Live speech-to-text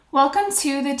Welcome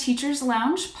to the Teachers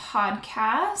Lounge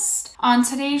podcast. On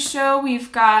today's show, we've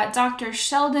got Dr.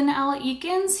 Sheldon L.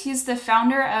 Eakins. He's the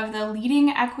founder of the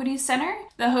Leading Equity Center,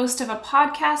 the host of a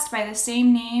podcast by the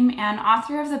same name, and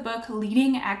author of the book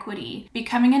Leading Equity,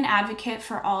 Becoming an Advocate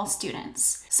for All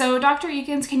Students. So, Dr.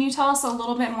 Eakins, can you tell us a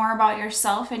little bit more about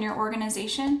yourself and your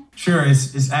organization? Sure,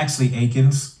 it's actually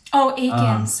Eakins. Oh,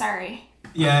 Eakins, sorry.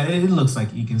 Yeah, it looks like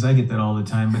Eakins. I get that all the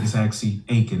time, but it's actually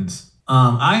Eakins.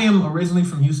 I am originally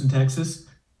from Houston, Texas,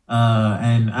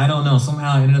 and I don't know,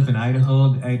 somehow I ended up in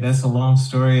Idaho. That's a long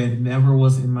story. It never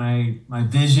was in my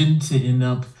vision to end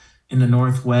up in the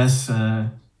Northwest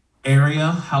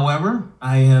area. However,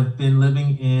 I have been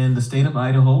living in the state of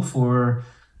Idaho for,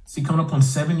 coming up on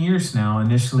 7 years now.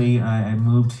 Initially, I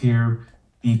moved here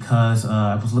because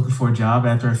I was looking for a job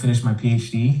after I finished my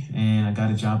PhD, and I got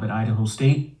a job at Idaho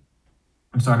State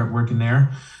and started working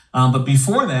there. But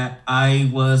before that, I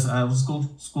was a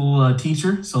school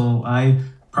teacher. So I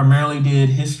primarily did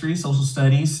history, social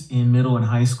studies in middle and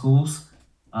high schools.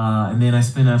 And then I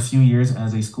spent a few years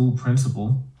as a school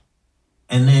principal.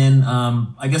 And then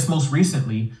I guess most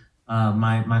recently,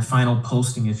 my final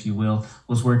posting, if you will,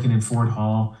 was working in Fort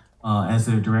Hall as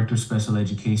the director of special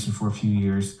education for a few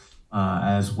years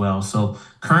as well. So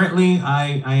currently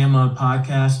I am a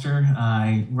podcaster.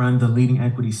 I run the Leading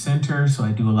Equity Center. So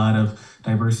I do a lot of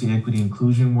diversity, equity,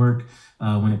 inclusion work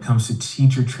when it comes to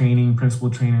teacher training, principal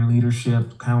trainer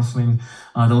leadership, counseling,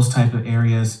 those type of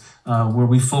areas where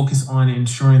we focus on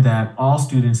ensuring that all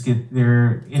students get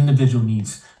their individual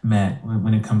needs met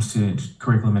when it comes to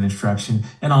curriculum and instruction,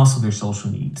 and also their social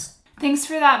needs. Thanks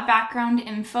for that background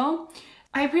info.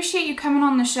 I appreciate you coming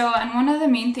on the show, and one of the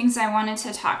main things I wanted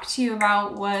to talk to you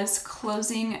about was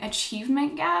closing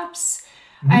achievement gaps.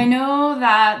 Mm-hmm. I know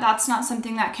that that's not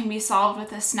something that can be solved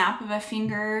with a snap of a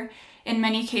finger. In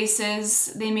many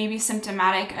cases, they may be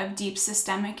symptomatic of deep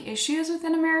systemic issues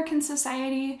within American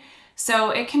society, so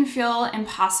it can feel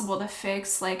impossible to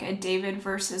fix, like a David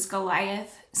versus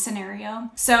Goliath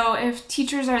scenario. So if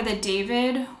teachers are the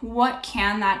David, what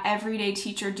can that everyday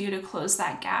teacher do to close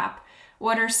that gap?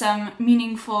 What are some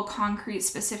meaningful, concrete,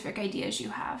 specific ideas you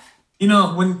have?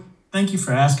 Thank you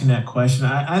for asking that question.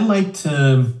 I like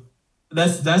to,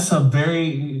 that's a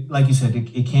very, like you said,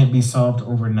 it can't be solved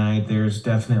overnight. There's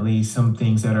definitely some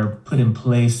things that are put in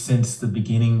place since the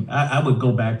beginning. I would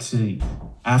go back to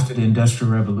after the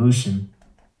Industrial Revolution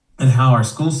and how our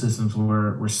school systems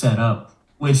were set up,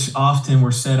 which often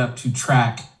were set up to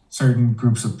track certain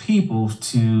groups of people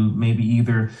to maybe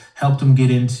either help them get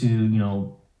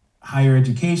into, higher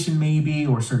education maybe,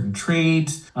 or certain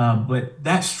trades. But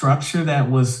that structure that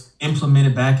was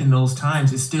implemented back in those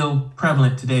times is still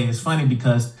prevalent today. It's funny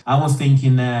because I was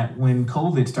thinking that when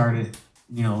COVID started,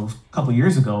 a couple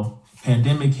years ago,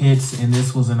 pandemic hits, and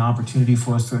this was an opportunity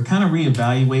for us to kind of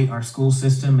reevaluate our school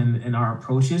system and our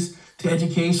approaches to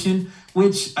education,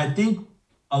 which I think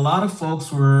a lot of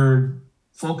folks were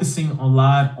focusing a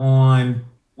lot on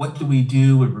what do we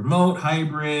do with remote,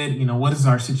 hybrid, what is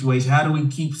our situation? How do we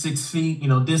keep 6 feet,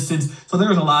 distance? So there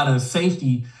was a lot of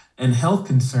safety and health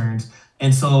concerns.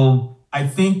 And so I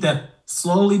think that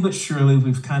slowly but surely,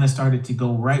 we've kind of started to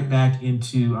go right back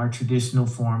into our traditional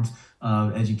forms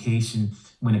of education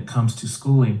when it comes to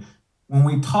schooling. When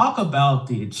we talk about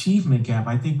the achievement gap,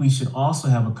 I think we should also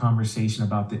have a conversation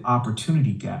about the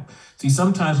opportunity gap. See,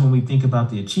 sometimes when we think about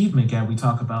the achievement gap, we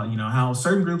talk about, how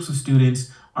certain groups of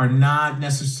students are not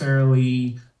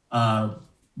necessarily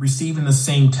receiving the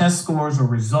same test scores or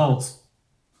results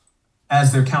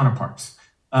as their counterparts.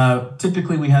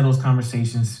 Typically, we have those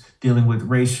conversations dealing with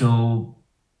racial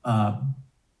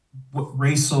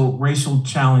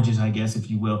challenges, I guess, if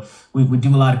you will. We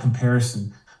do a lot of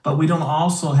comparison, but we don't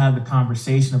also have the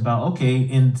conversation about, okay,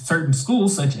 in certain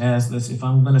schools, such as, if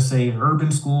I'm going to say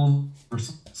urban schools or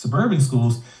suburban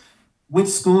schools, which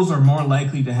schools are more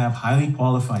likely to have highly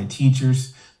qualified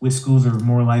teachers? Which schools are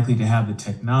more likely to have the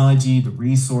technology, the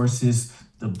resources,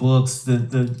 the books,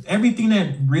 the everything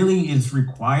that really is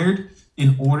required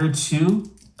in order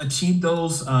to achieve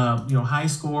those high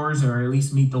scores, or at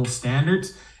least meet those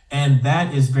standards? And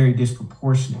that is very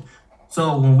disproportionate.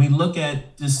 So when we look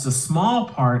at just a small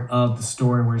part of the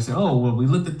story where we say, we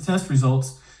looked at the test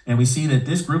results and we see that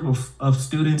this group of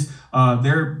students,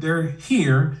 they're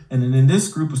here, and then this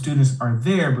group of students are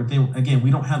there. But then again, we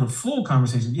don't have the full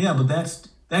conversation. Yeah, but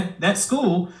that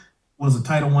school was a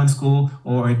Title I school,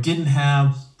 or it didn't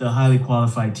have the highly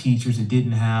qualified teachers. It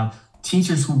didn't have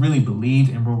teachers who really believed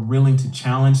and were willing to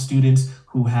challenge students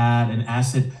who had an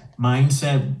asset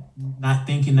mindset, not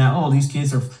thinking that, oh, these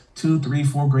kids are two, three,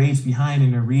 four grades behind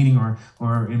in their reading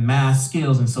or in math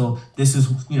skills. And so this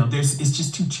is, it's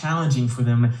just too challenging for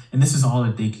them. And this is all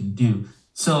that they can do.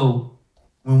 So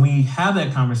when we have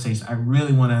that conversation, I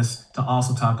really want us to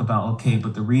also talk about, okay,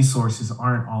 but the resources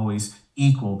aren't always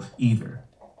equal either.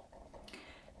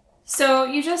 So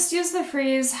you just used the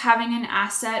phrase having an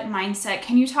asset mindset.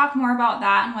 Can you talk more about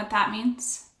that and what that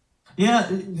means? Yeah,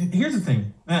 here's the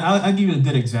thing. I'll give you a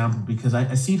good example because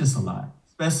I see this a lot,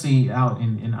 especially out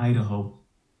in Idaho.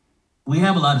 We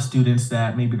have a lot of students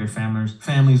that maybe their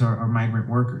families are migrant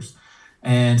workers.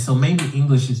 And so maybe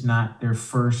English is not their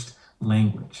first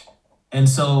language. And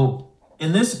so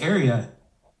in this area,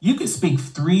 you could speak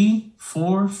three,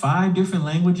 four, five different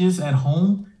languages at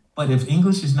home, but if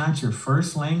English is not your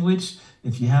first language,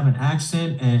 if you have an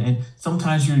accent, and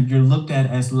sometimes you're looked at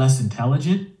as less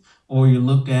intelligent or you're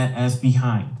looked at as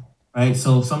behind, right?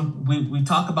 So we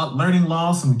talk about learning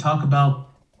loss and we talk about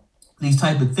these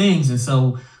type of things. And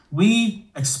so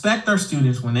we expect our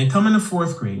students when they come into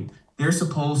fourth grade, they're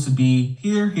supposed to be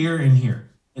here, here, and here.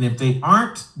 And if they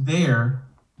aren't there,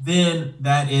 then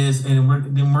that is, and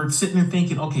we're sitting there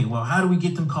thinking, okay, well, how do we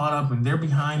get them caught up? And they're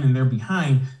behind and they're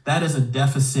behind. That is a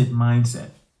deficit mindset.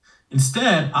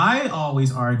 Instead, I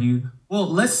always argue, well,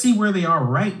 let's see where they are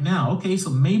right now. Okay,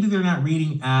 so maybe they're not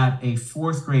reading at a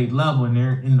fourth grade level and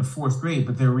they're in the fourth grade,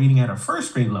 but they're reading at a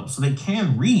first grade level. So they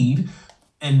can read,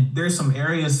 and there's some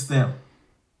areas that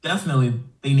definitely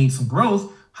they need some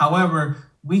growth. However,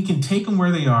 we can take them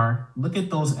where they are, look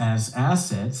at those as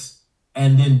assets,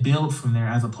 and then build from there,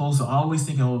 as opposed to always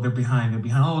thinking, oh, they're behind,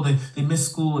 oh, they missed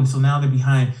school, and so now they're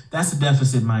behind. That's a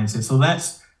deficit mindset. So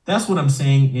that's what I'm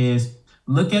saying is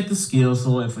look at the skills.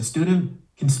 So if a student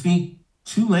can speak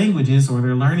two languages or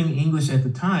they're learning English at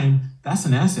the time, that's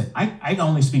an asset. I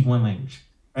only speak one language,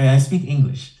 right? I speak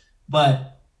English,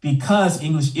 but because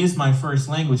English is my first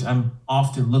language, I'm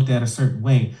often looked at a certain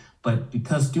way. But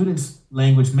because students'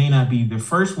 language may not be, their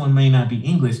first one may not be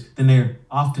English, then they're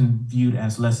often viewed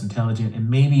as less intelligent and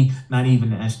maybe not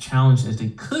even as challenged as they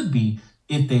could be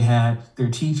if they had their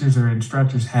teachers or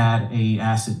instructors had a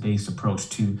asset-based approach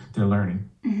to their learning.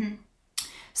 Mm-hmm.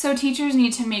 So teachers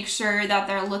need to make sure that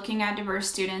they're looking at diverse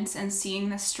students and seeing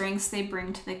the strengths they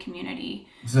bring to the community.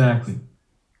 Exactly.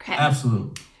 Okay.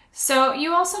 Absolutely. So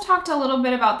you also talked a little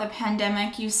bit about the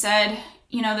pandemic. You said,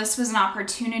 this was an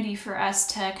opportunity for us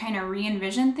to kind of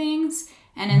re-envision things.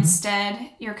 And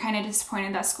instead, you're kind of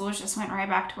disappointed that schools just went right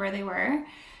back to where they were.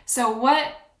 So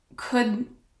what could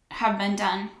have been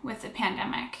done with the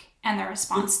pandemic and the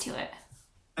response to it?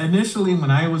 Initially,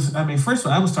 first of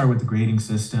all, I would start with the grading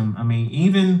system.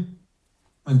 Even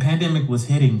when pandemic was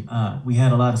hitting, we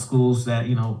had a lot of schools that,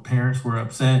 parents were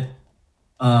upset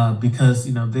because,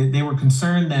 they were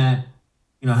concerned that,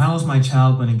 how is my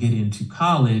child going to get into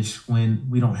college when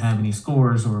we don't have any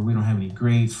scores or we don't have any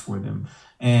grades for them?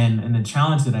 And the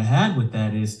challenge that I had with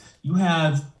that is you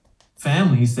have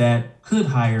families that could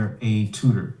hire a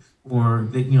tutor, or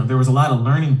there was a lot of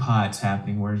learning pods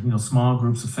happening where small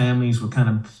groups of families would kind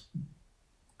of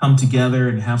come together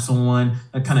and have someone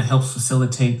that kind of helps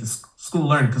facilitate the school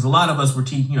learning, because a lot of us were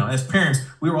teaching, as parents,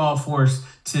 we were all forced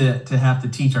to have to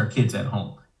teach our kids at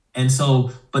home. And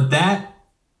so, but that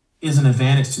is an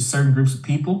advantage to certain groups of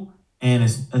people and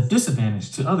it's a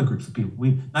disadvantage to other groups of people.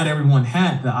 Not everyone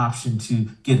had the option to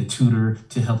get a tutor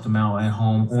to help them out at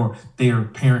home, or their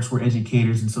parents were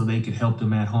educators and so they could help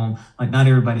them at home. Like, not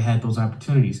everybody had those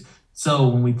opportunities. So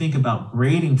when we think about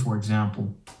grading, for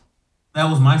example, that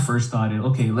was my first thought.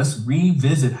 Okay, let's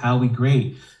revisit how we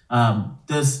grade.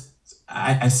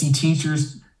 I see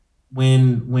teachers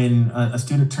when a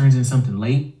student turns in something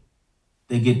late,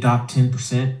 they get docked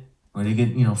 10%. Or they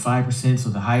get 5%, so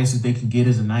the highest that they can get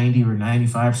is a 90 or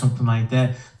 95, something like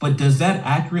that. But does that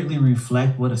accurately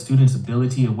reflect what a student's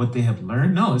ability or what they have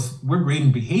learned? No, we're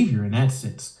grading behavior in that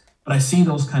sense. But I see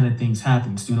those kind of things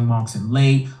happen. Student walks in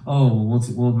late. Oh,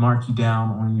 we'll mark you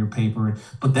down on your paper.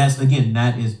 But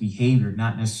that is behavior,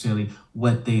 not necessarily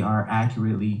what they are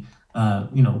accurately,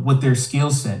 what their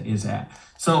skill set is at.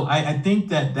 So I think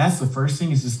that's the first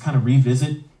thing, is just kind of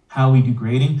revisit how we do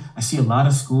grading. I see a lot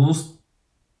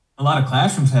of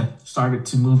classrooms have started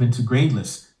to move into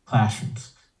gradeless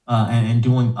classrooms and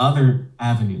doing other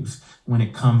avenues when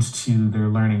it comes to their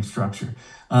learning structure.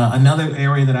 Another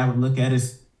area that I would look at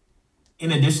is,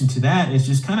 in addition to that, is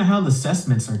just kind of how the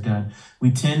assessments are done. We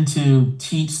tend to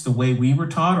teach the way we were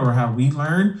taught or how we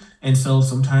learn. And so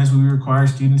sometimes we require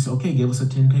students, okay, give us a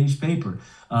 10-page paper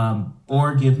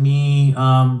or give me,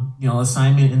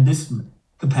 assignment in this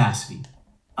capacity.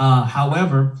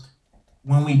 However,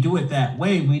 when we do it that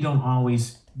way, we don't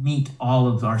always meet all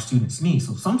of our students' needs.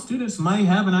 So some students might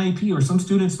have an IEP, or some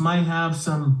students might have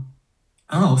some,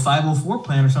 I don't know, 504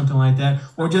 plan or something like that,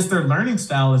 or just their learning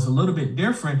style is a little bit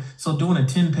different. So doing a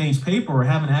 10-page paper or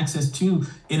having access to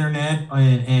internet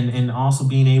and also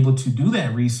being able to do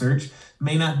that research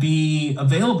may not be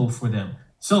available for them.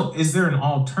 So is there an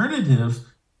alternative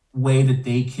way that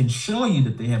they can show you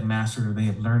that they have mastered or they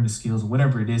have learned the skills or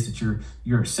whatever it is that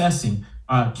you're assessing?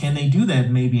 Can they do that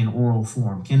maybe in oral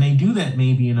form? Can they do that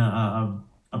maybe in a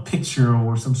picture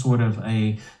or some sort of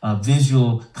a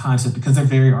visual concept, because they're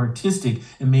very artistic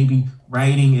and maybe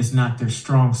writing is not their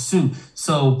strong suit?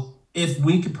 So if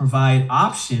we could provide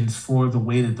options for the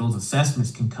way that those assessments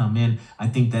can come in, I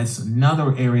think that's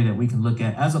another area that we can look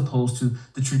at, as opposed to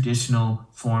the traditional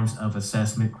forms of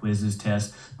assessment, quizzes,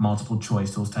 tests, multiple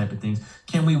choice, those type of things.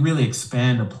 Can we really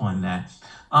expand upon that?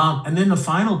 And then the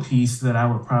final piece that I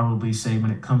would probably say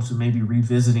when it comes to maybe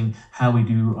revisiting how we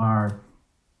do our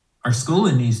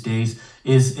schooling these days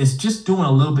is just doing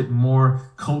a little bit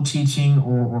more co-teaching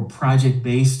or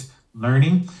project-based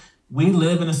learning. We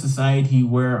live in a society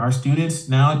where our students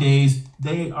nowadays,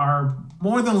 they are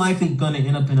more than likely going to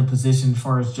end up in a position, as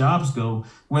far as jobs go,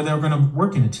 where they're going to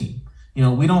work in a team.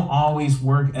 We don't always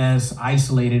work as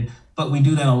isolated, but we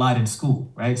do that a lot in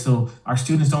school, right? So our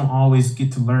students don't always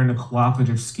get to learn the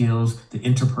cooperative skills, the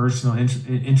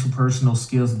interpersonal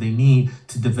skills that they need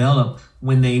to develop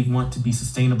when they want to be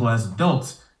sustainable as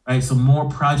adults, right? So more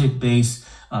project-based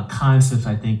concepts,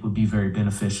 I think, would be very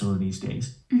beneficial these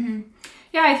days. Mm-hmm.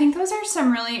 Yeah, I think those are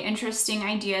some really interesting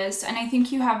ideas. And I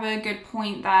think you have a good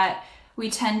point that we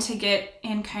tend to get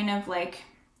in kind of like,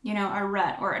 a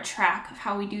rut or a track of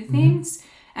how we do things. Mm-hmm.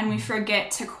 And we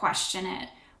forget to question it,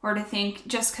 or to think,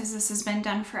 just because this has been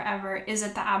done forever, is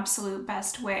it the absolute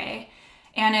best way?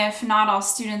 And if not all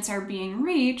students are being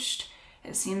reached,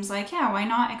 it seems like, yeah, why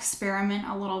not experiment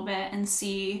a little bit and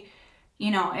see,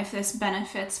 if this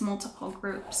benefits multiple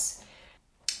groups.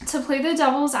 To play the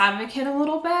devil's advocate a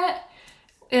little bit,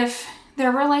 if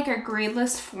there were like a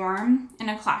gradeless form in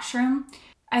a classroom,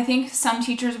 I think some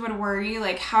teachers would worry,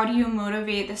 like, how do you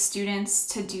motivate the students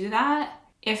to do that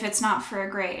if it's not for a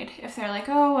grade? If they're like,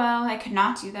 oh, well, I could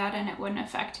not do that and it wouldn't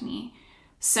affect me.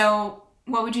 So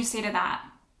what would you say to that?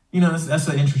 That's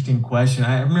an interesting question.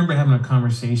 I remember having a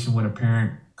conversation with a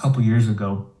parent a couple years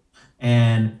ago,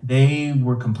 and they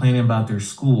were complaining about their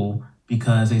school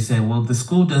because they said, well, the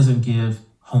school doesn't give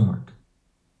homework.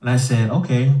 And I said,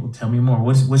 okay, well, tell me more.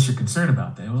 What's your concern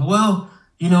about that? It was, well,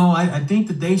 I think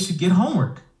that they should get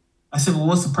homework. I said, well,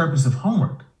 what's the purpose of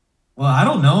homework? Well, I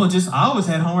don't know. I always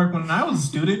had homework when I was a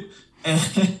student. And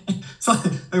so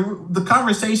the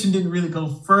conversation didn't really go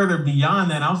further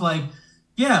beyond that. I was like,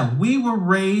 yeah, we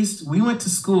went to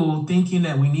school thinking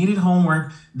that we needed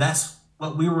homework. That's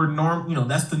what we were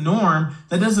that's the norm.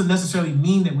 That doesn't necessarily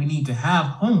mean that we need to have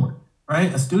homework,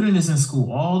 right? A student is in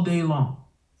school all day long.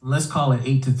 Let's call it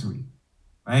 8 to 3,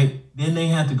 right? Then they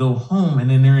have to go home, and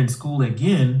then they're in school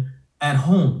again at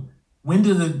home. When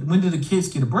do the kids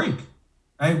get a break,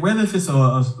 right? Whether if it's a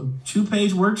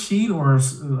 2-page worksheet or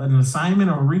an assignment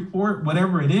or a report,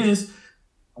 whatever it is,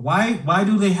 why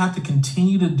do they have to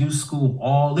continue to do school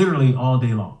literally all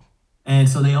day long? And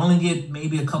so they only get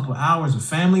maybe a couple hours of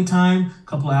family time, a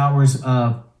couple hours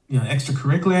of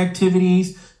extracurricular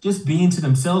activities, just being to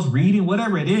themselves, reading,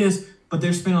 whatever it is, but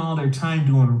they're spending all their time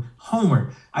doing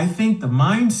homework. I think the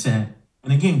mindset,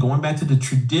 and again, going back to the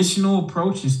traditional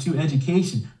approaches to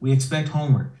education, we expect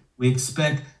homework, we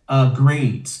expect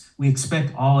grades, we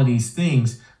expect all of these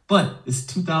things, but it's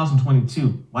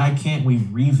 2022. Why can't we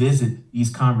revisit these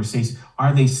conversations?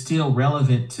 Are they still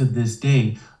relevant to this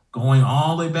day? Going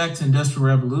all the way back to Industrial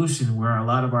Revolution, where a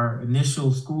lot of our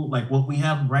initial school, like what we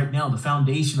have right now, the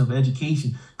foundation of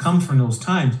education comes from those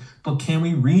times. But can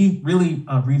we really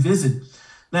revisit?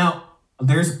 Now,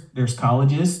 there's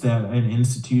colleges and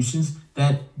institutions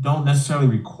that don't necessarily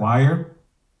require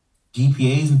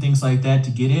GPAs and things like that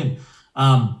to get in.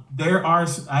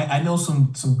 I know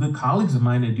some good colleagues of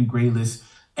mine that do gradeless,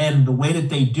 and the way that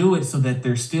they do it so that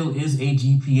there still is a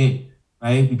GPA,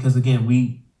 right? Because again,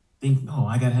 we think, oh,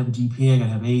 I gotta have a GPA, I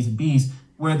gotta have A's and B's,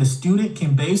 where the student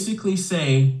can basically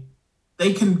say,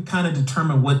 they can kind of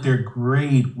determine what their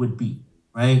grade would be,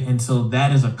 right? And so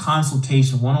that is a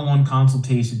consultation, one-on-one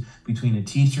consultation between a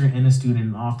teacher and a student,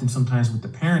 and often sometimes with the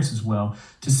parents as well,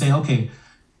 to say, okay,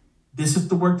 this is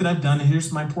the work that I've done, and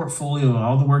here's my portfolio,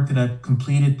 all the work that I've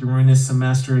completed during this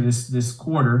semester, this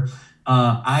quarter.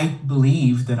 I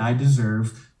believe that I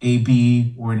deserve a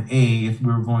B or an A if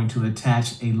we were going to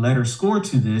attach a letter score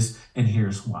to this, and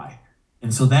here's why.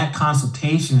 And so that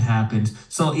consultation happens.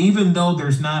 So even though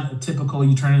there's not a typical,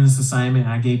 you turn in this assignment,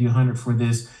 I gave you 100 for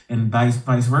this, and vice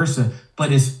versa,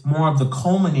 but it's more of the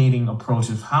culminating approach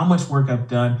of how much work I've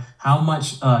done, how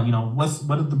much,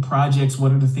 what are the projects,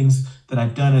 what are the things that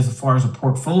I've done as far as a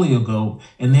portfolio go,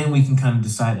 and then we can kind of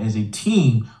decide as a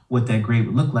team what that grade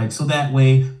would look like. So that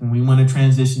way, when we want to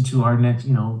transition to our next,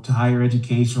 to higher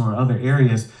education or other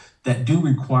areas that do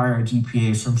require a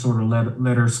GPA, some sort of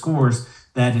letter scores,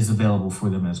 that is available for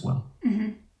them as well. Mm-hmm.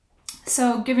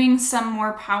 So giving some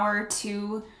more power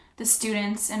to the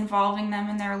students, involving them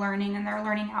in their learning and their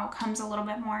learning outcomes a little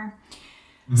bit more.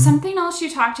 Mm-hmm. Something else you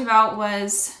talked about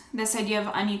was this idea of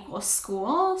unequal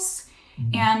schools.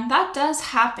 Mm-hmm. And that does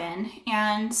happen.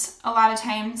 And a lot of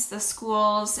times the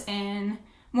schools in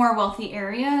more wealthy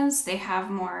areas, they have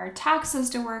more taxes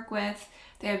to work with.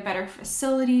 They have better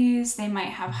facilities. They might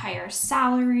have higher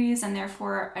salaries and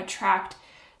therefore attract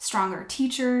stronger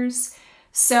teachers.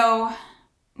 So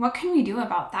what can we do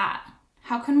about that?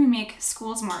 How can we make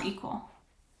schools more equal?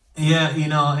 Yeah,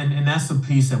 and that's the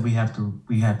piece that we have to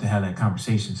have that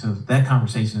conversation. So that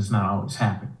conversation is not always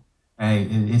happening. Right?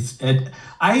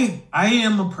 I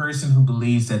am a person who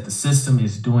believes that the system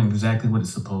is doing exactly what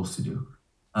it's supposed to do.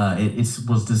 It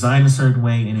was designed a certain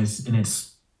way, and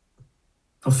it's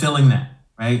fulfilling that.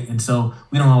 Right. And so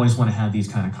we don't always want to have these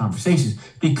kind of conversations,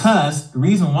 because the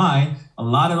reason why a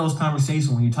lot of those conversations,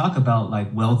 when you talk about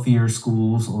like wealthier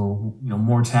schools or,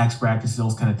 more tax brackets,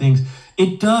 those kind of things,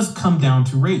 it does come down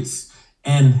to race.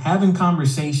 And having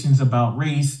conversations about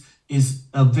race is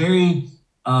a very,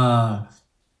 I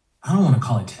don't want to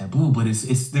call it taboo, but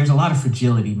there's a lot of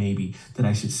fragility, maybe, that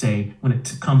I should say, when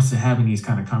it comes to having these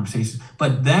kind of conversations.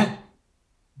 But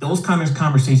those kind of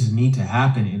conversations need to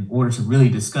happen in order to really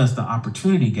discuss the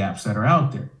opportunity gaps that are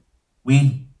out there.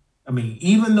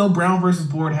 Even though Brown versus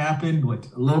Board happened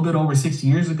a little bit over 60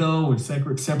 years ago with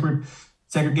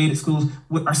segregated schools,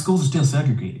 our schools are still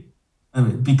segregated.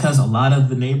 Because a lot of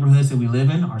the neighborhoods that we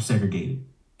live in are segregated.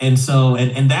 And so,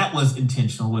 and that was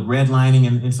intentional with redlining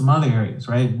and some other areas,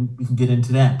 right? We can get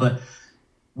into that. But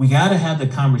we got to have the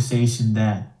conversation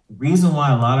that the reason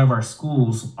why a lot of our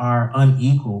schools are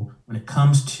unequal when it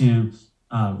comes to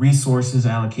resources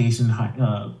allocation,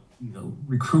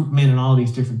 recruitment, and all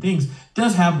these different things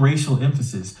does have racial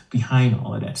emphasis behind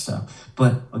all of that stuff.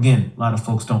 But again, a lot of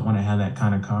folks don't want to have that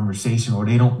kind of conversation, or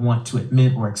they don't want to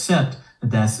admit or accept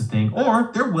that that's the thing,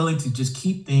 or they're willing to just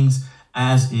keep things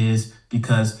as is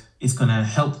because it's going to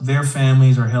help their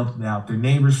families or help out their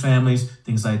neighbors' families,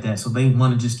 things like that. So they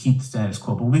want to just keep the status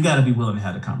quo. But we got to be willing to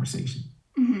have the conversation.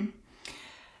 Mm-hmm.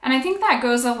 And I think that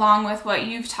goes along with what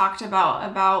you've talked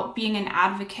about being an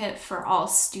advocate for all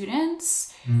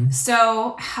students. Mm-hmm.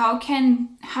 So how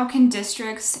can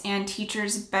districts and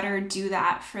teachers better do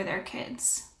that for their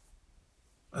kids?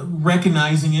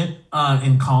 Recognizing it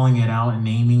and calling it out and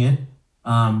naming it.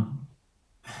 And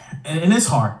it's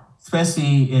hard,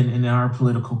 especially in our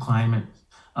political climate,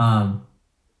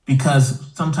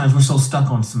 because sometimes we're so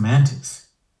stuck on semantics.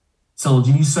 So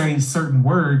you say certain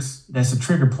words, that's a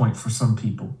trigger point for some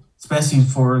people, especially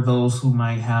for those who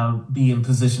might be in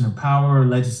position of power,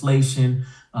 legislation,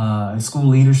 school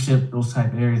leadership, those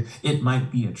type of areas. It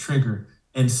might be a trigger.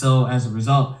 And so as a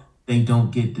result, they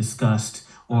don't get discussed,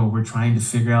 or we're trying to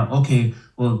figure out, okay,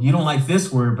 well, you don't like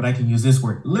this word, but I can use this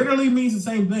word. Literally means the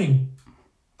same thing.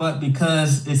 But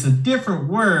because it's a different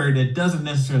word that doesn't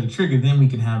necessarily trigger, then we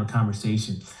can have a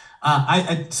conversation.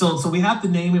 So we have to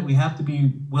name it. We have to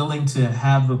be willing to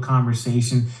have the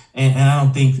conversation. And I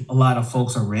don't think a lot of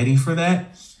folks are ready for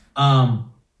that.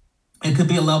 It could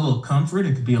be a level of comfort.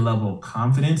 It could be a level of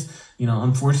confidence.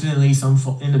 Unfortunately, some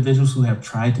individuals who have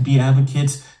tried to be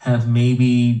advocates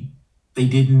they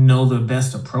didn't know the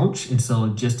best approach. And so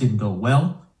it just didn't go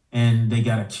well. And they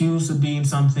got accused of being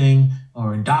something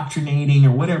or indoctrinating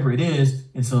or whatever it is.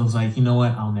 And so it's like, you know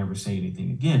what? I'll never say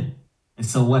anything again. And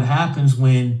so what happens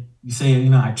when you say,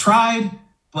 I tried,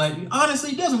 but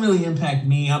honestly, it doesn't really impact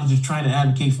me. I was just trying to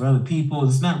advocate for other people.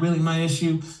 It's not really my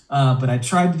issue. But I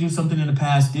tried to do something in the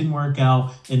past, didn't work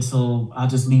out. And so I'll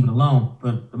just leave it alone.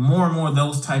 But the more and more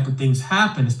those type of things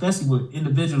happen, especially with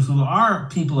individuals who are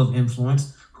people of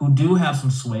influence, who do have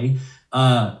some sway,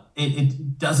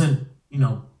 it doesn't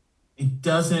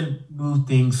move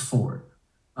things forward.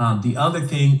 The other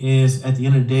thing is, at the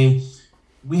end of the day,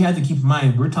 we have to keep in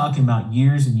mind, we're talking about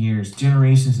years and years,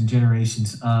 generations and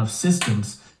generations of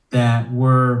systems that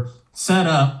were set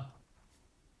up.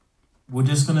 We're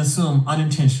just going to assume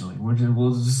unintentionally.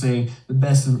 We'll just say the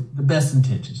best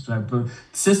intentions, right? But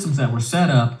systems that were set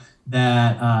up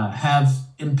that have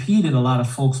impeded a lot of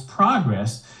folks'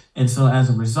 progress. And so as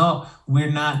a result,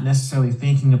 we're not necessarily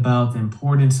thinking about the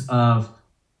importance of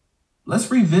let's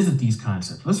revisit these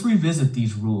concepts. Let's revisit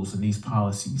these rules and these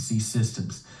policies, these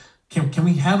systems. Can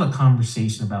we have a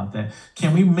conversation about that?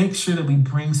 Can we make sure that we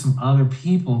bring some other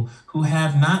people who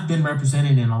have not been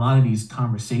represented in a lot of these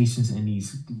conversations and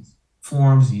these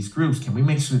forums, these groups? Can we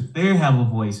make sure that they have a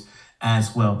voice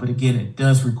as well? But again, it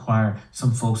does require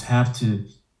some folks have to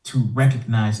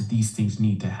recognize that these things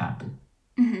need to happen.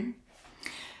 Mm-hmm.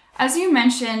 As you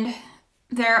mentioned,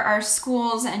 there are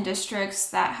schools and districts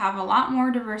that have a lot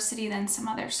more diversity than some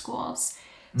other schools.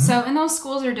 Mm-hmm. So in those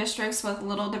schools or districts with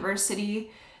little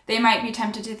diversity, they might be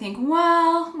tempted to think,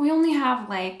 well, we only have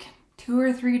like 2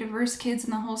 or 3 diverse kids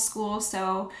in the whole school,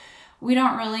 so we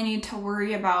don't really need to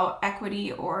worry about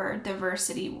equity or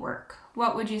diversity work.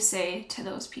 What would you say to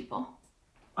those people?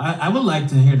 I would like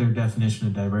to hear their definition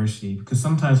of diversity, because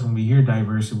sometimes when we hear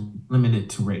diversity, we limit it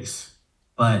to race.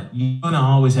 But you're going to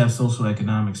always have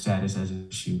socioeconomic status as an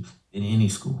issue in any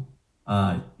school.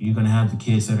 You're going to have the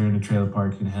kids that are in the trailer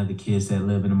park. You're going to have the kids that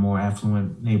live in a more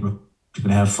affluent neighborhood. You're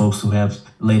going to have folks who have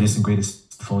the latest and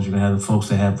greatest phones. You're going to have the folks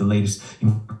that have the latest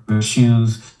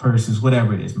shoes, purses,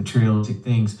 whatever it is, materialistic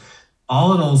things.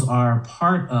 All of those are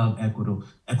part of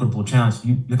equitable challenge.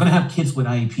 You're going to have kids with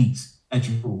IEPs at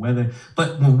your school,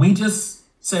 but when we just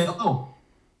say, oh,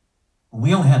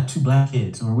 we only have 2 Black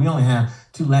kids, or we only have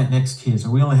 2 Latinx kids,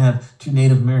 or we only have 2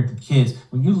 Native American kids,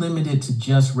 when you limit it to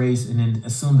just race and then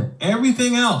assume that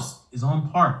everything else is on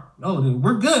par, oh,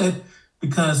 we're good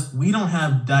because we don't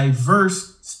have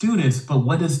diverse students. But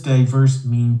what does diverse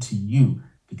mean to you?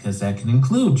 Because that can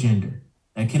include gender.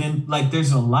 That can,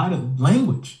 there's a lot of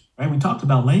language, right? We talked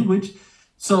about language.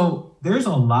 So there's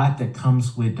a lot that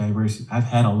comes with diversity. I've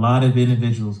had a lot of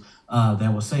individuals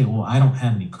that will say, well, I don't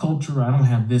have any culture. I don't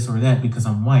have this or that because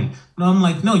I'm white. No, I'm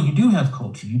like, no, you do have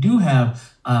culture. You do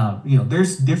have,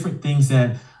 there's different things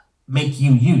that make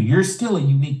you you. You're still a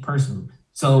unique person.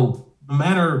 So no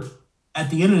matter,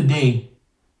 at the end of the day,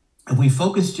 if we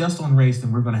focus just on race,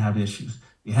 then we're going to have issues.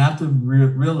 You have to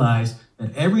realize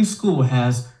that every school,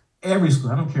 I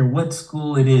don't care what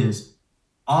school it is,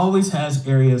 always has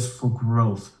areas for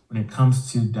growth when it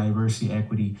comes to diversity,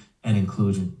 equity, and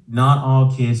inclusion. Not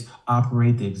all kids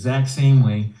operate the exact same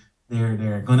way.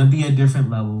 They're going to be at different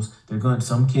levels.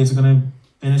 Some kids are going to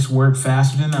finish work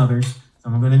faster than others.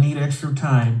 Some are going to need extra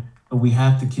time. But we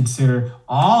have to consider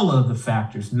all of the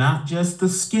factors, not just the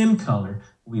skin color.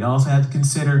 We also have to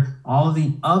consider all of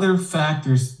the other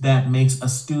factors that makes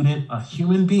a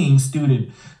human being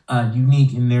student,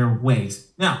 unique in their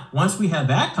ways. Now, once we have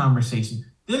that conversation,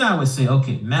 then I would say,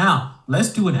 okay, now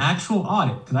let's do an actual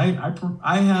audit, because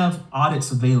I have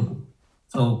audits available.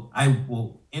 So I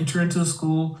will enter into a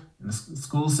school, and the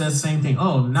school says the same thing.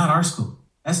 Oh, not our school.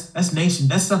 That's nation.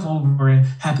 That stuff over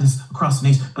happens across the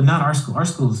nation, but not our school. Our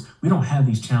schools, we don't have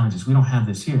these challenges. We don't have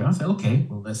this here. I'll say, okay,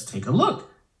 well, let's take a look.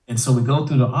 And so we go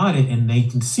through the audit, and they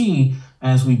can see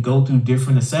as we go through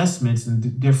different assessments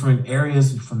and different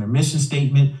areas, from their mission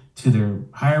statement to their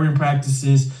hiring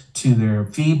practices, to their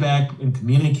feedback and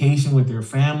communication with their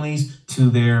families, to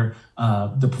their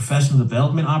the professional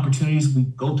development opportunities. We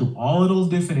go through all of those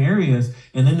different areas,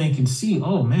 and then they can see,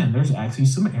 oh man, there's actually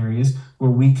some areas where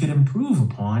we could improve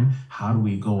upon. How do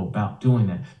we go about doing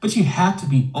that? But you have to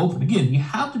be open. Again, you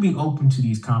have to be open to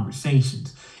these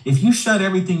conversations. If you shut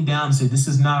everything down and say, this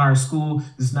is not our school,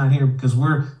 this is not here, because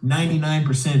we're 99%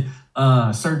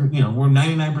 we're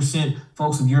 99%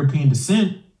 folks of European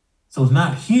descent, so it's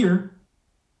not here.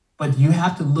 But you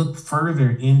have to look further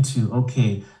into,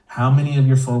 okay, how many of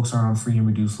your folks are on free and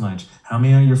reduced lunch? How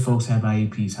many of your folks have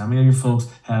IEPs? How many of your folks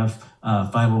have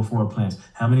 504 plans?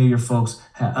 How many of your folks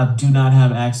do not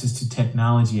have access to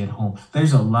technology at home?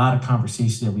 There's a lot of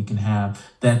conversation that we can have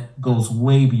that goes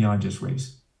way beyond just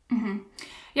race. Mm-hmm.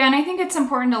 Yeah, and I think it's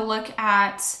important to look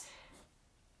at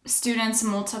students'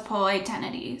 multiple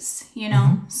identities,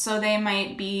 Mm-hmm. So they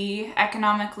might be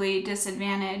economically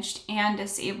disadvantaged and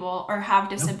disabled or have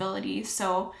disabilities.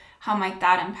 So how might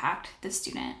that impact the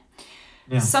student?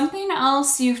 Yeah. Something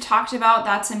else you've talked about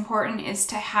that's important is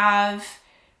to have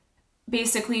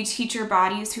basically teacher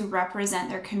bodies who represent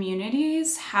their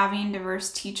communities, having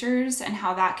diverse teachers, and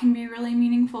how that can be really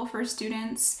meaningful for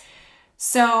students.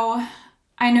 So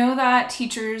I know that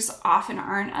teachers often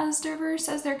aren't as diverse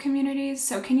as their communities.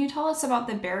 So can you tell us about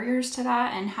the barriers to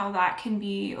that and how that can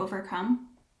be overcome?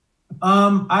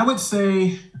 I would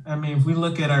say, if we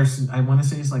look at I want to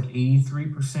say it's like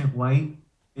 83% white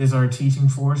is our teaching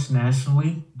force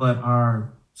nationally, but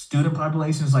our student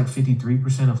population is like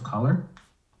 53% of color.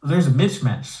 There's a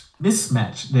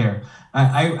mismatch there.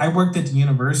 I worked at the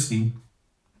university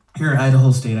here at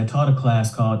Idaho State. I taught a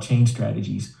class called Change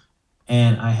Strategies.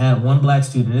 And I had one Black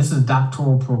student. This is a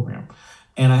doctoral program.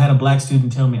 And I had a black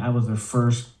student tell me I was their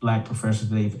first black professor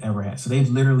they've ever had. So they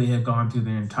literally have gone through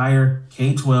their entire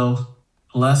K-12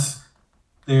 plus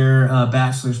their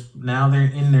bachelor's. Now they're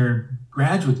in their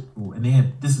graduate school, and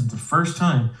this is the first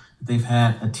time that they've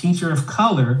had a teacher of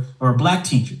color or a black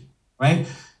teacher, right?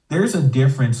 There's a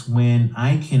difference when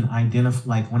I can identify,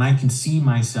 like when I can see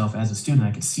myself as a student,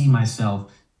 I can see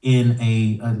myself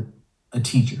in a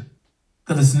teacher.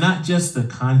 Because it's not just the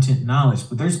content knowledge,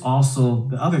 but there's also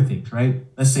the other things, right?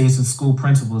 Let's say it's a school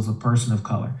principal is a person of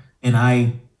color, and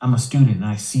I'm a student and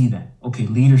I see that. Okay,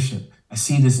 leadership. I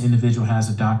see this individual has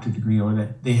a doctorate degree, or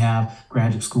that they have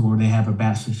graduate school, or they have a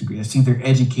bachelor's degree. I see they're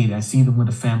educated. I see them with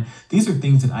a family. These are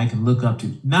things that I can look up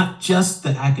to. Not just the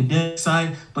academic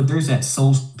side, but there's that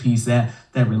social piece, that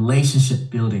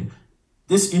relationship building.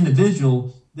 This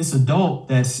individual, this adult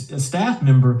that's a staff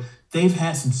member, they've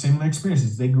had some similar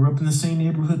experiences. They grew up in the same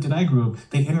neighborhood that I grew up.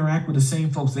 They interact with the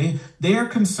same folks. They are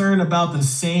concerned about the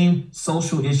same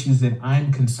social issues that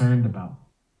I'm concerned about.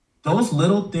 Those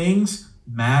little things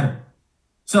matter.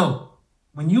 So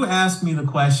when you ask me the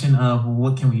question of, well,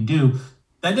 what can we do?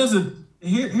 That doesn't,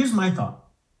 here's my thought.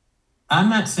 I'm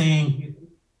not saying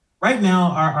right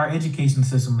now our education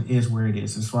system is where it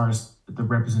is as far as the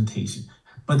representation.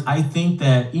 But I think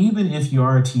that even if you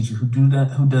are a teacher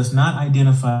who does not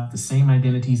identify the same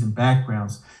identities and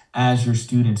backgrounds as your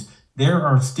students, there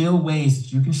are still ways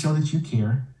that you can show that you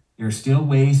care. There are still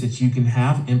ways that you can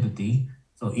have empathy.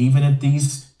 So even if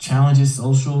these challenges,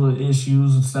 social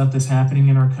issues and stuff that's happening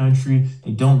in our country,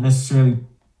 they don't necessarily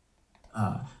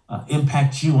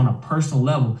impact you on a personal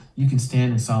level, you can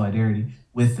stand in solidarity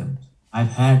with them. I've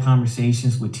had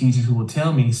conversations with teachers who will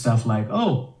tell me stuff like,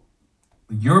 oh,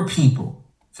 your people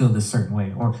feel this certain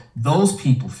way, or those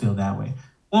people feel that way.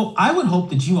 Well, I would hope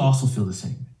that you also feel the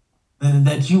same,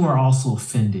 that you are also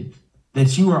offended,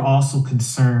 that you are also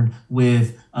concerned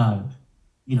with,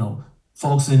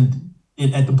 folks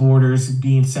at the borders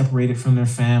being separated from their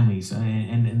families,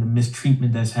 and the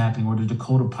mistreatment that's happening, or the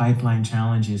Dakota pipeline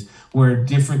challenges, where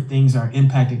different things are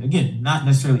impacting, again, not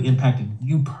necessarily impacting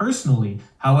you personally.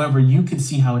 However, you can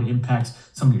see how it impacts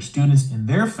some of your students and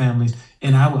their families.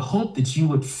 And I would hope that you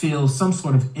would feel some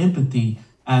sort of empathy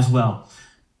as well.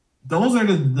 Those are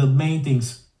the main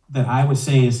things that I would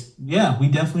say is, yeah, we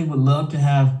definitely would love to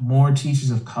have more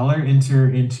teachers of color enter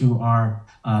into our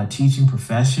teaching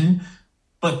profession.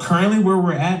 But currently, where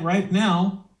we're at right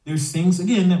now, there's things,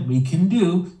 again, that we can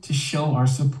do to show our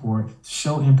support, to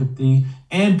show empathy,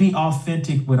 and be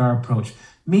authentic with our approach.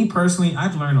 Me personally,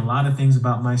 I've learned a lot of things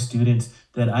about my students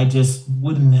that I just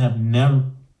wouldn't have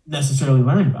never necessarily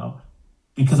learned about,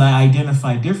 because I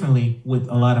identify differently with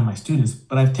a lot of my students.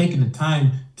 But I've taken the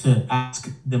time to ask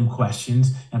them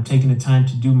questions. I've taken the time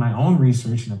to do my own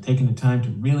research, and I've taken the time to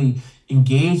really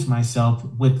engage myself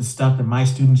with the stuff that my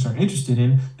students are interested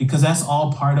in, because that's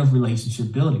all part of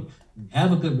relationship building. When you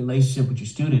have a good relationship with your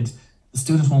students, the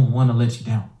students won't want to let you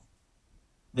down.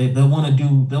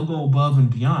 They'll go above and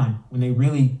beyond when they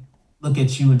really look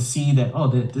at you and see that, oh,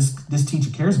 this teacher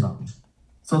cares about me.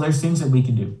 So there's things that we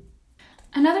can do.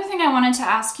 Another thing I wanted to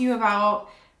ask you about,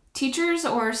 teachers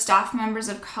or staff members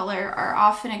of color are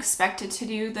often expected to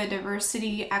do the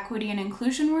diversity, equity, and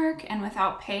inclusion work and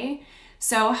without pay.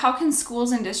 So how can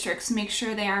schools and districts make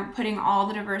sure they aren't putting all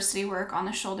the diversity work on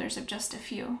the shoulders of just a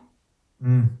few?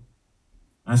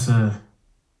 I see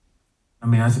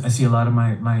a lot of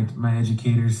my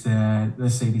educators that,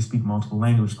 let's say they speak multiple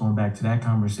languages, going back to that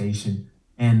conversation,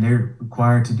 and they're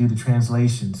required to do the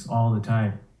translations all the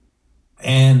time.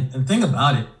 And the thing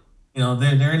about it,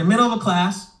 they're in the middle of a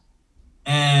class,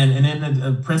 and then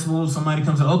the principal, somebody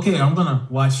comes in, okay, I'm gonna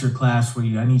watch your class for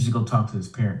you. I need you to go talk to this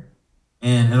parent.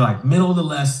 And they're like middle of the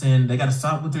lesson, they got to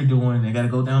stop what they're doing. They got to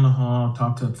go down the hall,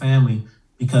 talk to a family,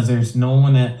 because there's no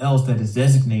one else that is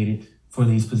designated for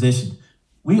these positions.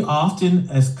 We often,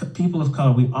 as people of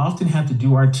color, we often have to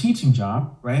do our teaching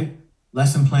job, right?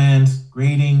 Lesson plans,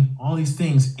 grading, all these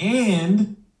things.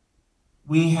 And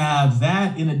we have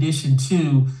that in addition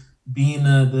to being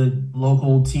the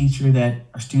local teacher that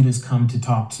our students come to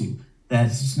talk to.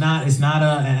 It's not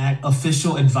an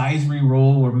official advisory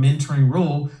role or mentoring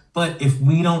role, but if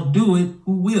we don't do it,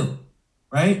 who will,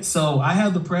 right? So I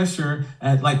have the pressure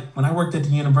when I worked at the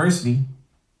university,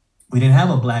 we didn't have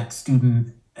a black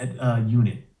student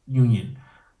union,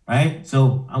 right?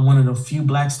 So I'm one of the few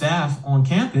black staff on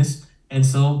campus. And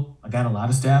so I got a lot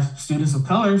of students of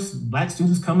colors, black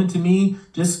students coming to me,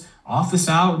 just office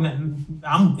out, and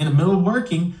I'm in the middle of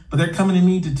working, but they're coming to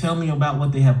me to tell me about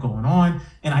what they have going on,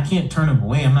 and I can't turn them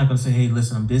away. I'm not going to say, hey,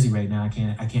 listen, I'm busy right now.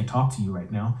 I can't talk to you right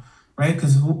now, right?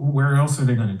 Because where else are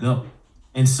they going to go?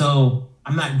 And so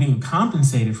I'm not being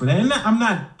compensated for that. And I'm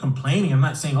not complaining. I'm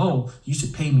not saying, oh, you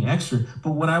should pay me extra.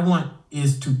 But what I want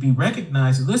is to be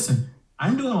recognized. Listen,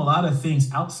 I'm doing a lot of things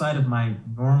outside of my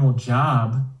normal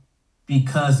job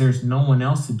because there's no one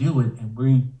else to do it.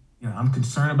 And I'm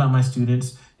concerned about my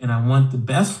students and I want the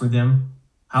best for them.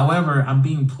 However, I'm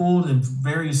being pulled in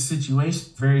various situations,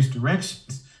 various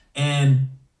directions. And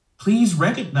please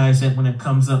recognize that when it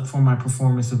comes up for my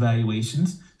performance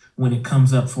evaluations, when it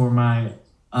comes up for my,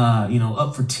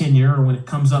 up for tenure, or when it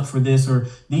comes up for this or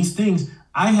these things,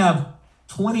 I have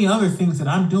 20 other things that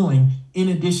I'm doing in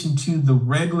addition to the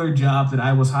regular job that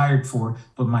I was hired for.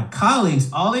 But my colleagues,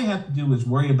 all they have to do is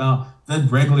worry about the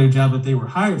regular job that they were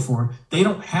hired for. They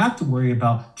don't have to worry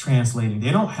about translating.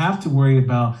 They don't have to worry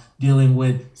about dealing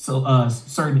with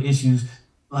certain issues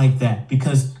like that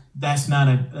because that's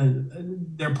not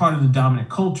they're part of the dominant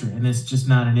culture and it's just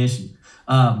not an issue.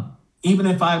 Even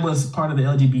if I was part of the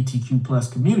LGBTQ plus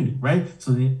community, right?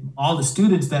 So all the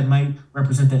students that might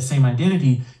represent that same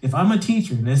identity, if I'm a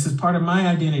teacher and this is part of my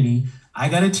identity, I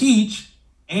got to teach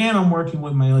and I'm working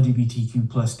with my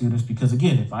LGBTQ plus students because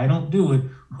again, if I don't do it,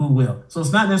 who will? So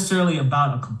it's not necessarily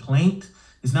about a complaint.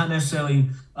 It's not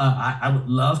necessarily, I would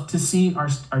love to see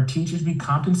our teachers be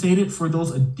compensated for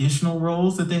those additional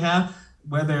roles that they have,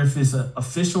 whether if it's an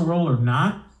official role or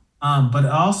not. But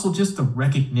also just the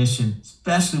recognition,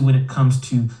 especially when it comes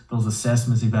to those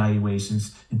assessments,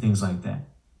 evaluations, and things like that.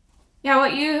 Yeah,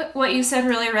 what you said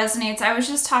really resonates. I was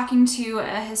just talking to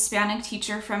a Hispanic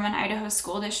teacher from an Idaho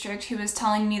school district who was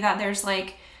telling me that there's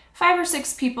like 5 or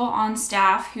 6 people on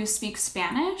staff who speak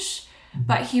Spanish,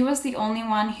 but he was the only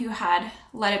one who had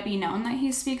let it be known that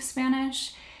he speaks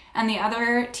Spanish. And the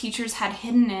other teachers had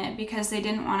hidden it because they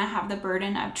didn't want to have the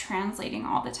burden of translating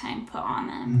all the time put on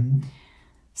them.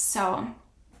 So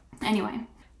anyway,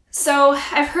 so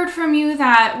I've heard from you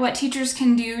that what teachers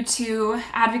can do to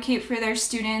advocate for their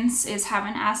students is have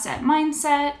an asset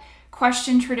mindset,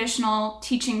 question traditional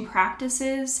teaching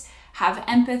practices, have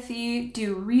empathy,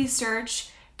 do research,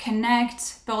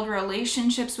 connect, build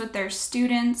relationships with their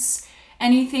students.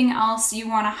 Anything else you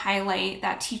want to highlight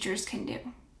that teachers can do?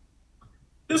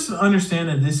 Just understand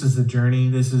that this is a journey.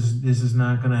 This is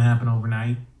not going to happen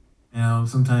overnight.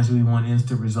 Sometimes we want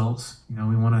instant results.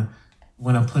 We want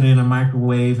to put it in a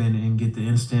microwave and get the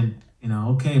instant,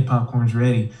 okay, popcorn's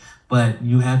ready. But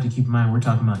you have to keep in mind, we're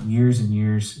talking about years and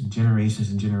years, generations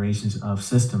and generations of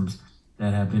systems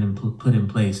that have been put in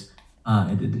place.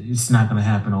 It's not going to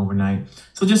happen overnight.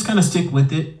 So just kind of stick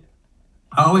with it.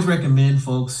 I always recommend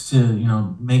folks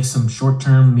to, make some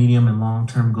short-term, medium, and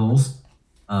long-term goals.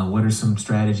 What are some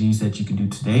strategies that you can do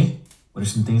today? What are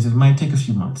some things that might take a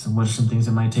few months? And what are some things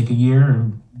that might take a year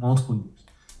and multiple years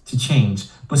to change?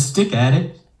 But stick at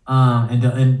it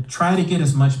and try to get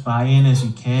as much buy-in as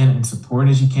you can and support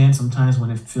as you can. Sometimes when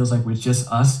it feels like we're just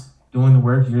us doing the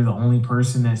work, you're the only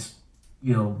person that's,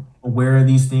 aware of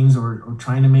these things or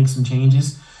trying to make some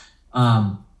changes.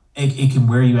 It can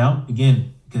wear you out,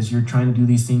 again, because you're trying to do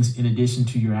these things in addition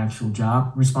to your actual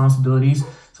job responsibilities.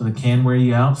 So it can wear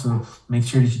you out. So make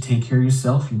sure that you take care of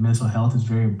yourself. Your mental health is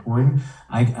very important.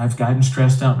 I've gotten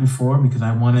stressed out before because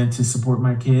I wanted to support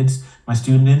my kids, my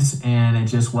students, and it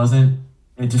just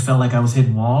felt like I was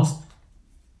hitting walls.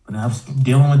 But I was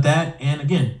dealing with that and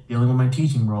again, dealing with my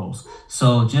teaching roles.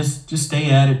 So just stay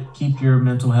at it. Keep your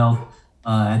mental health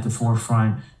at the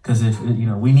forefront because if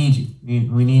we need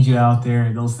you. We need you out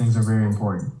there. Those things are very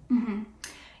important. Mm-hmm.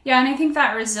 Yeah, and I think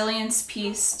that resilience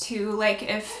piece too, like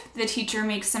if the teacher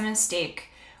makes a mistake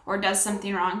or does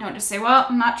something wrong, don't just say, well,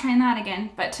 I'm not trying that again,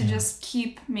 but to just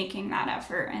keep making that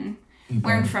effort and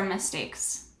learn from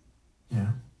mistakes.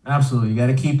 Yeah, absolutely. You got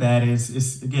to keep at it.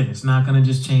 It's not going to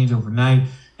just change overnight.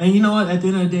 And you know what? At the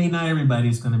end of the day, not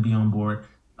everybody's going to be on board.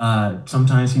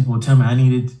 Sometimes people will tell me I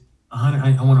needed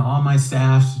 100, I want all my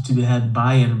staff to have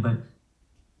buy-in, but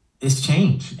it's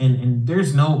change and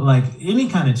there's no any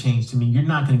kind of change to me. You're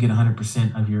not going to get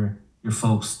 100% of your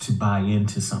folks to buy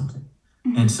into something.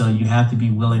 And so you have to be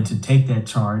willing to take that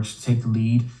charge, take the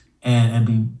lead and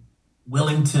be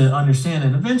willing to understand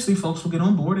that eventually folks will get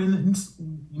on board and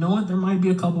you know what, there might be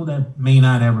a couple that may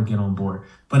not ever get on board,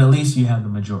 but at least you have the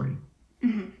majority.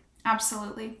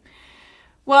 Absolutely.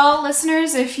 Well,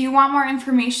 listeners, if you want more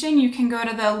information, you can go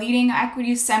to the Leading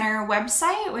Equity Center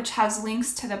website, which has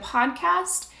links to the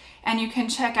podcast. And you can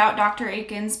check out Dr.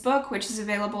 Eakins' book, which is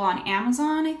available on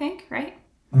Amazon, I think, right?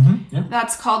 Yeah.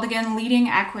 That's called, again, Leading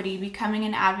Equity, Becoming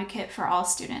an Advocate for All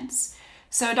Students.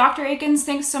 So, Dr. Eakins,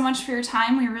 thanks so much for your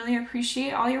time. We really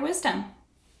appreciate all your wisdom.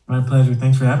 My pleasure.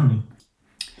 Thanks for having me.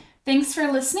 Thanks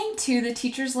for listening to the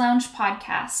Teachers Lounge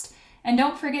podcast. And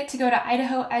don't forget to go to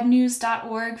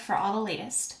idahoednews.org for all the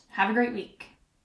latest. Have a great week.